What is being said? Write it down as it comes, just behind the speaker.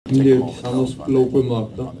Hindi, take a moment Samus though, local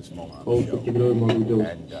markta. on this moment Oh, on the show particular video.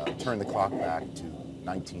 and turn the clock back to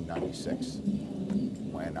 1996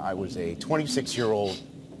 when I was a 26-year-old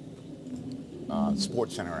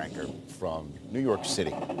SportsCenter anchor from New York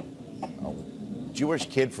City. A Jewish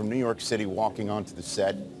kid from New York City walking onto the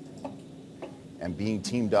set and being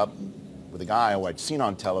teamed up with a guy who I'd seen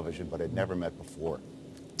on television but had never met before.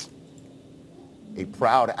 A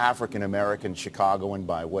proud African-American Chicagoan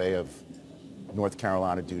by way of North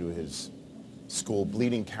Carolina due to his school,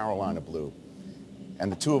 Bleeding Carolina Blue.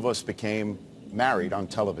 And the two of us became married on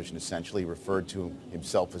television, essentially. He referred to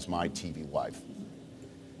himself as my TV wife.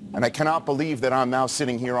 And I cannot believe that I'm now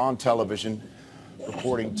sitting here on television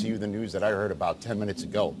reporting to you the news that I heard about 10 minutes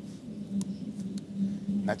ago.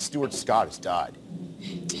 And that Stuart Scott has died.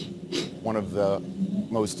 One of the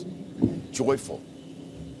most joyful,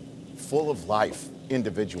 full of life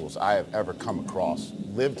individuals I have ever come across.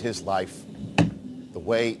 Lived his life the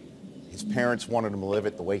way his parents wanted him to live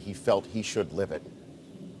it, the way he felt he should live it.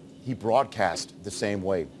 He broadcast the same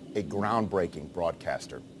way, a groundbreaking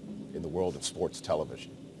broadcaster in the world of sports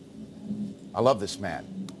television. I love this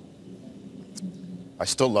man. I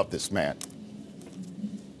still love this man.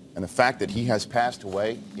 And the fact that he has passed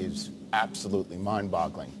away is absolutely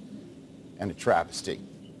mind-boggling and a travesty.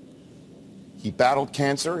 He battled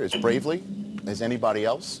cancer as bravely as anybody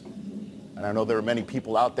else. And I know there are many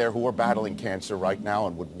people out there who are battling cancer right now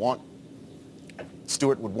and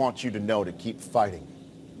Stuart would want you to know to keep fighting.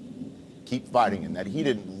 Keep fighting, and that he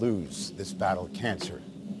didn't lose this battle of cancer.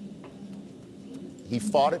 He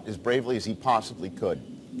fought it as bravely as he possibly could.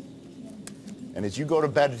 And as you go to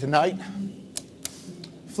bed tonight,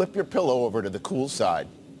 flip your pillow over to the cool side.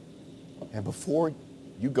 And before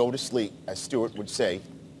you go to sleep, as Stuart would say,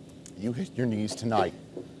 you hit your knees tonight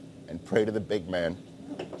and pray to the big man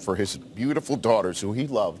for his beautiful daughters who he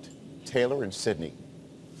loved, Taylor and Sydney.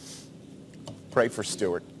 Pray for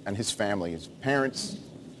Stuart and his family, his parents,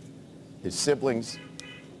 his siblings,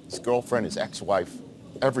 his girlfriend, his ex-wife,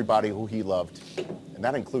 everybody who he loved. And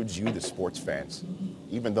that includes you, the sports fans,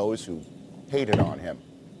 even those who hated on him.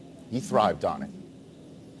 He thrived on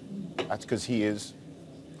it. That's because he is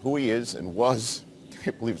who he is and was, I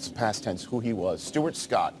can't believe it's the past tense, who he was. Stuart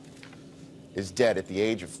Scott is dead at the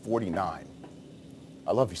age of 49.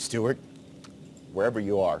 I love you, Stuart. Wherever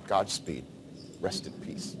you are, Godspeed. Rest in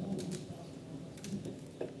peace.